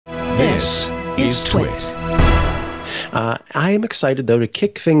This is TWiT. I am excited, though, to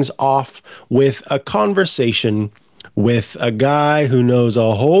kick things off with a conversation with a guy who knows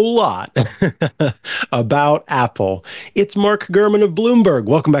a whole lot about Apple. It's Mark Gurman of Bloomberg.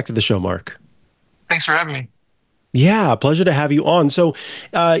 Welcome back to the show, Mark. Thanks for having me. Yeah, pleasure to have you on. So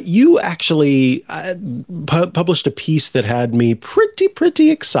you actually published a piece that had me pretty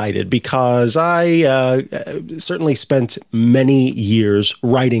excited because I certainly spent many years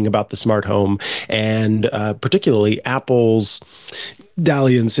writing about the smart home and particularly Apple's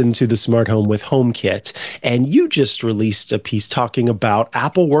dalliance into the smart home with HomeKit. And you just released a piece talking about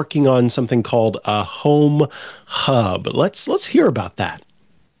Apple working on something called a Home Hub. Let's hear about that.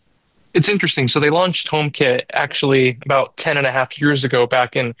 It's interesting. So they launched HomeKit actually about 10 and a half years ago,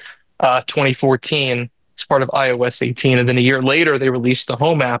 back in 2014, as part of iOS 18. And then a year later, they released the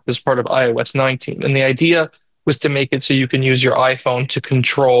Home app as part of iOS 19. And the idea was to make it so you can use your iPhone to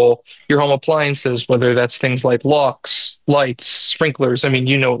control your home appliances, whether that's things like locks, lights, sprinklers. I mean,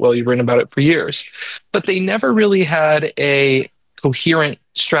 you know it well, you've written about it for years. But they never really had a coherent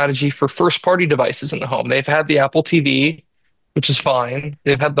strategy for first-party devices in the home. They've had the Apple TV, which is fine.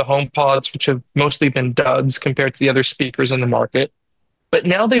 They've had the HomePods, which have mostly been duds compared to the other speakers in the market. But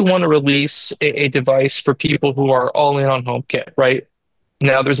now they want to release a device for people who are all in on HomeKit, right?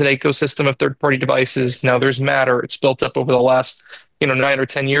 Now there's an ecosystem of third-party devices. Now there's Matter. It's built up over the last, 9 or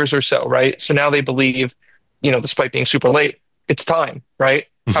 10 years or so, right? So now they believe, despite being super late, it's time, right?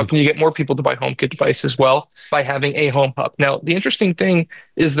 How can you get more people to buy HomeKit devices? Well, by having a Home Hub. Now, the interesting thing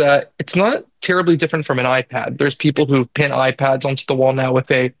is that it's not terribly different from an iPad. There's people who pin iPads onto the wall now with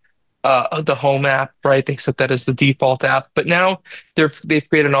the Home app, right? They set that as the default app. But now they've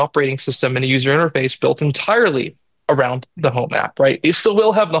created an operating system and a user interface built entirely around the Home app, right? You still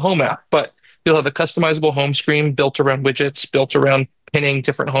will have the Home app, but you'll have a customizable home screen built around widgets, built around pinning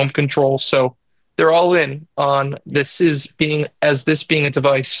different home controls. So they're all in on this being a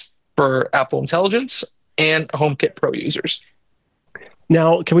device for Apple Intelligence and HomeKit Pro users.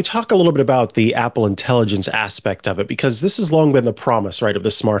 Now, can we talk a little bit about the Apple Intelligence aspect of it? Because this has long been the promise, right, of the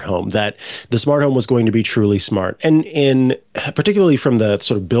smart home, that the smart home was going to be truly smart. And particularly from the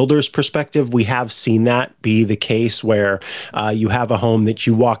sort of builder's perspective, we have seen that be the case where you have a home that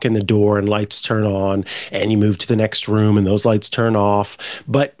you walk in the door and lights turn on, and you move to the next room and those lights turn off.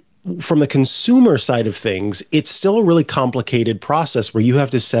 But from the consumer side of things, it's still a really complicated process where you have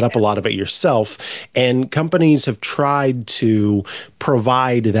to set up a lot of it yourself. And companies have tried to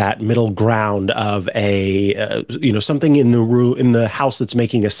provide that middle ground of something in the house that's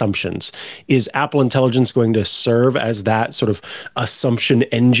making assumptions. Is Apple Intelligence going to serve as that sort of assumption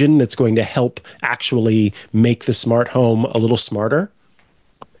engine that's going to help actually make the smart home a little smarter?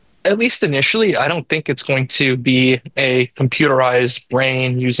 At least initially, I don't think it's going to be a computerized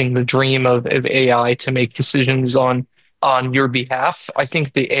brain using the dream of AI to make decisions on your behalf. I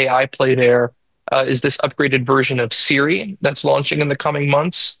think the AI play there is this upgraded version of Siri that's launching in the coming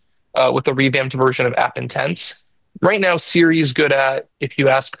months with a revamped version of App Intense. Right now, Siri is good at if you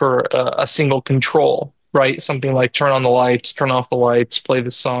ask for a single control, right? Something like turn on the lights, turn off the lights, play the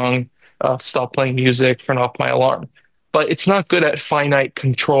song, stop playing music, turn off my alarm. But it's not good at finite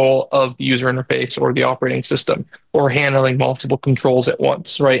control of the user interface or the operating system or handling multiple controls at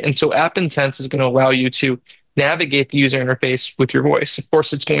once, right? And so App Intense is going to allow you to navigate the user interface with your voice. Of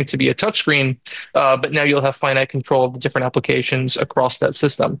course, it's going to be a touchscreen, but now you'll have finite control of the different applications across that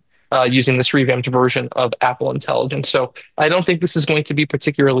system using this revamped version of Apple Intelligence. So I don't think this is going to be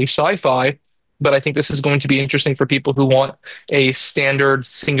particularly sci-fi, but I think this is going to be interesting for people who want a standard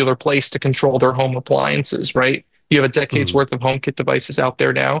singular place to control their home appliances, right? You have a decade's worth of HomeKit devices out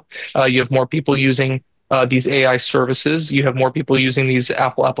there now. You have more people using these AI services. You have more people using these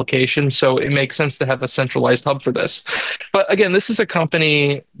Apple applications. So it makes sense to have a centralized hub for this. But again, this is a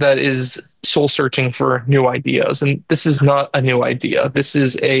company that is soul searching for new ideas. And this is not a new idea. This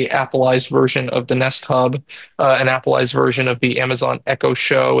is a Appleized version of the Nest Hub, an Appleized version of the Amazon Echo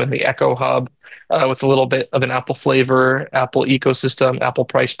Show and the Echo Hub. With a little bit of an Apple flavor, Apple ecosystem, Apple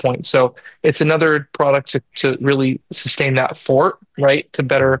price point. So it's another product to really sustain that fort, right? To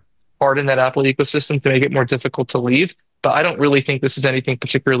better harden that Apple ecosystem to make it more difficult to leave. But I don't really think this is anything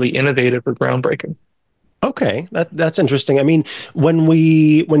particularly innovative or groundbreaking. Okay, that's interesting. I mean, from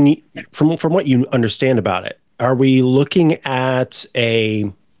what you understand about it, are we looking at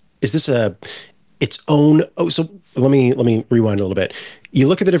is this its own? Oh, so let me rewind a little bit. You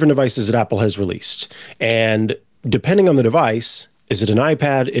look at the different devices that Apple has released, and depending on the device, Is it an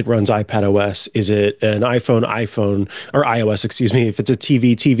iPad? It runs iPad OS. Is it an iPhone, or iOS, excuse me. If it's a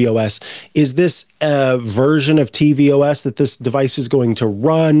TV, tvOS. Is this a version of tvOS that this device is going to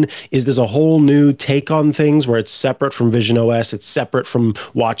run? Is this a whole new take on things where it's separate from Vision OS, it's separate from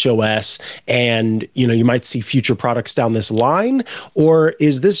Watch OS, and you might see future products down this line? Or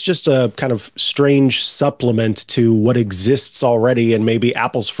is this just a kind of strange supplement to what exists already and maybe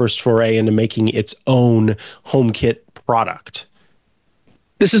Apple's first foray into making its own HomeKit product?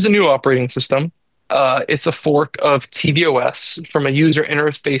 This is a new operating system. It's a fork of tvOS. From a user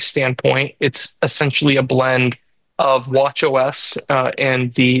interface standpoint, it's essentially a blend of watchOS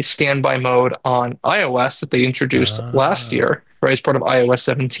and the standby mode on iOS that they introduced last Ah. year, right, as part of iOS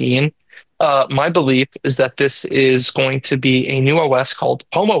 17. My belief is that this is going to be a new OS called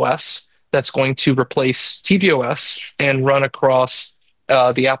HomeOS that's going to replace tvOS and run across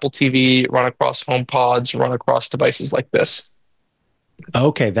the Apple TV, run across HomePods, run across devices like this.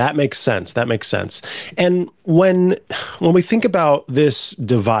 Okay, that makes sense. That makes sense. And when we think about this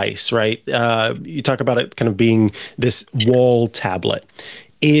device, right? You talk about it kind of being this wall tablet.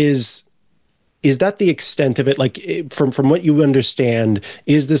 Is is that the extent of it? Like from what you understand,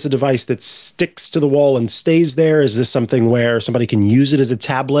 is this a device that sticks to the wall and stays there? Is this something where somebody can use it as a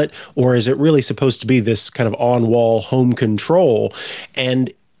tablet, or is it really supposed to be this kind of on-wall home control?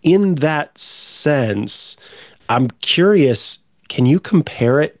 And in that sense, I'm curious, can you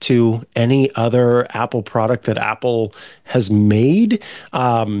compare it to any other Apple product that Apple has made?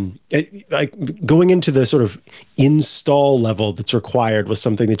 Like going into the sort of install level that's required with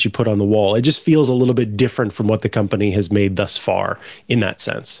something that you put on the wall, it just feels a little bit different from what the company has made thus far in that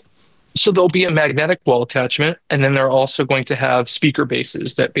sense. So there'll be a magnetic wall attachment, and then they're also going to have speaker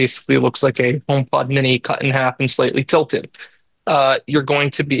bases that basically looks like a HomePod Mini cut in half and slightly tilted. You're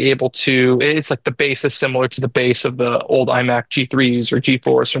going to be able to, it's like the base is similar to the base of the old iMac G3s or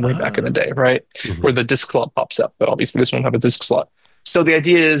G4s from way back in the Ah. day, right? Where Mhm. the disk slot pops up, but obviously this won't have a disk slot. So the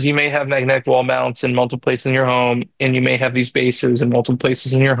idea is you may have magnetic wall mounts in multiple places in your home, and you may have these bases in multiple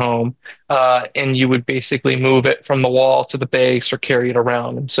places in your home, and you would basically move it from the wall to the base or carry it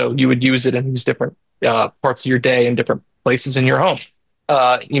around. And so you would use it in these different parts of your day in different places in your home.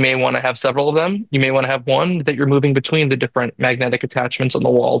 You may want to have several of them. You may want to have one that you're moving between the different magnetic attachments on the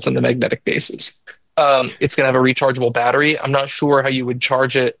walls and the magnetic bases. It's going to have a rechargeable battery. I'm not sure how you would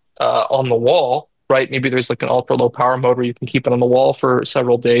charge it on the wall, right? Maybe there's like an ultra low power mode where you can keep it on the wall for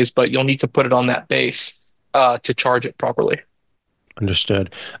several days, but you'll need to put it on that base to charge it properly.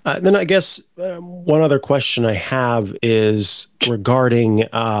 Understood. Then I guess one other question I have is regarding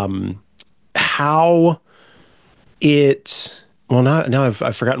how it well now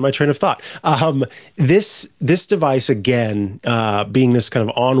I've forgotten my train of thought. This device again, being this kind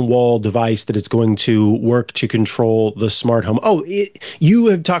of on-wall device that is going to work to control the smart home. You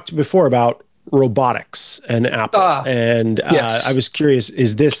have talked before about robotics and Apple, Ah, and I yes, was curious: that's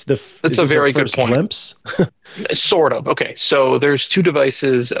is a this our very good first point. glimpse? Sort of. Okay, so there's two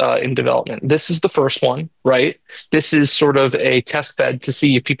devices in development. This is the first one, right? This is sort of a test bed to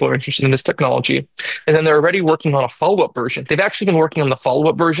see if people are interested in this technology. And then they're already working on a follow-up version. They've actually been working on the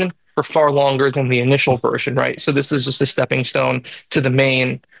follow-up version for far longer than the initial version, right? So this is just a stepping stone to the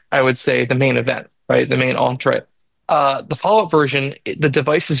main, I would say, the main event, right? The main entree. The follow-up version, the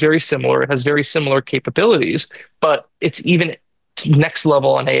device is very similar. It has very similar capabilities, but it's even next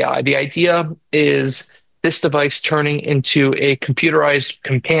level on AI. The idea is this device turning into a computerized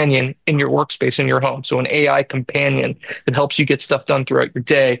companion in your workspace in your home. So an AI companion that helps you get stuff done throughout your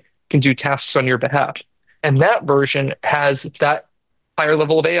day, can do tasks on your behalf. And that version has that higher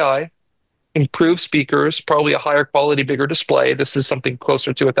level of AI, improved speakers, probably a higher quality, bigger display. This is something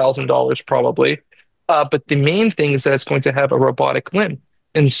closer to $1,000 probably. But the main thing is that it's going to have a robotic limb.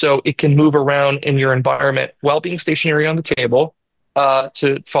 And so it can move around in your environment while being stationary on the table,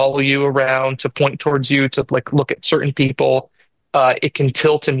 to follow you around, to point towards you, to like look at certain people. It can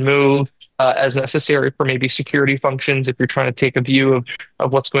tilt and move as necessary for maybe security functions if you're trying to take a view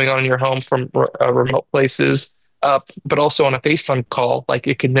of what's going on in your home from remote places. But also on a FaceTime call, like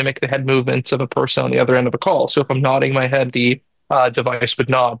it can mimic the head movements of a person on the other end of a call. So if I'm nodding my head, the device would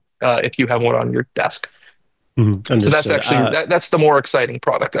nod if you have one on your desk. Mhm. So that's Understood. actually that's the more exciting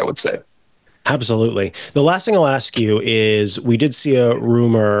product, I would say. Absolutely. The last thing I'll ask you is we did see a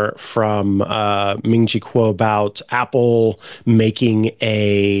rumor from Ming-Chi Kuo about Apple making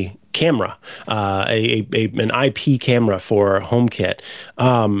a camera, an IP camera for HomeKit.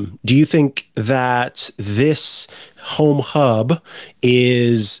 Do you think that this Home Hub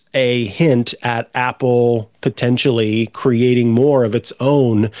is a hint at Apple potentially creating more of its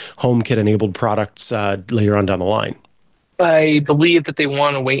own HomeKit enabled products later on down the line? I believe that they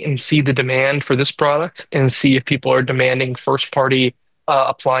want to wait and see the demand for this product and see if people are demanding first-party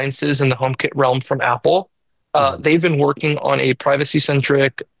appliances in the HomeKit realm from Apple. Mhm. They've been working on a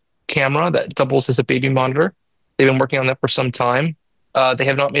privacy-centric camera that doubles as a baby monitor. They've been working on that for some time. They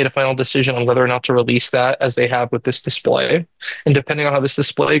have not made a final decision on whether or not to release that as they have with this display. And depending on how this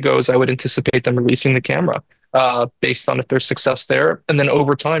display goes, I would anticipate them releasing the camera based on if there's success there. And then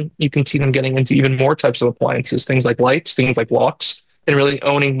over time, you can see them getting into even more types of appliances, things like lights, things like locks, and really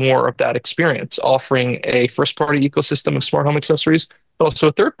owning more of that experience, offering a first party ecosystem of smart home accessories, but also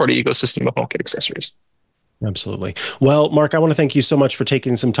a third party ecosystem of HomeKit accessories. Absolutely. Well, Mark, I want to thank you so much for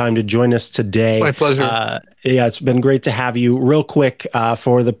taking some time to join us It's today. my pleasure. Yeah, it's been great to have you. Real quick,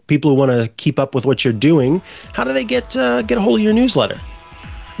 for the people who want to keep up with what you're doing, how do they get a hold of your newsletter?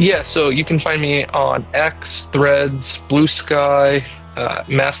 Yeah, so you can find me on X, Threads, Blue Sky,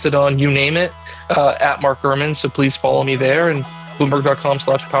 Mastodon, you name it, at Mark Gurman. So please follow me there, and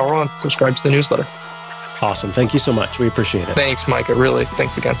Bloomberg.com/power on. Subscribe to the newsletter. Awesome. Thank you so much. We appreciate it. Thanks, Micah. Really.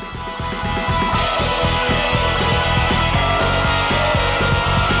 Thanks again.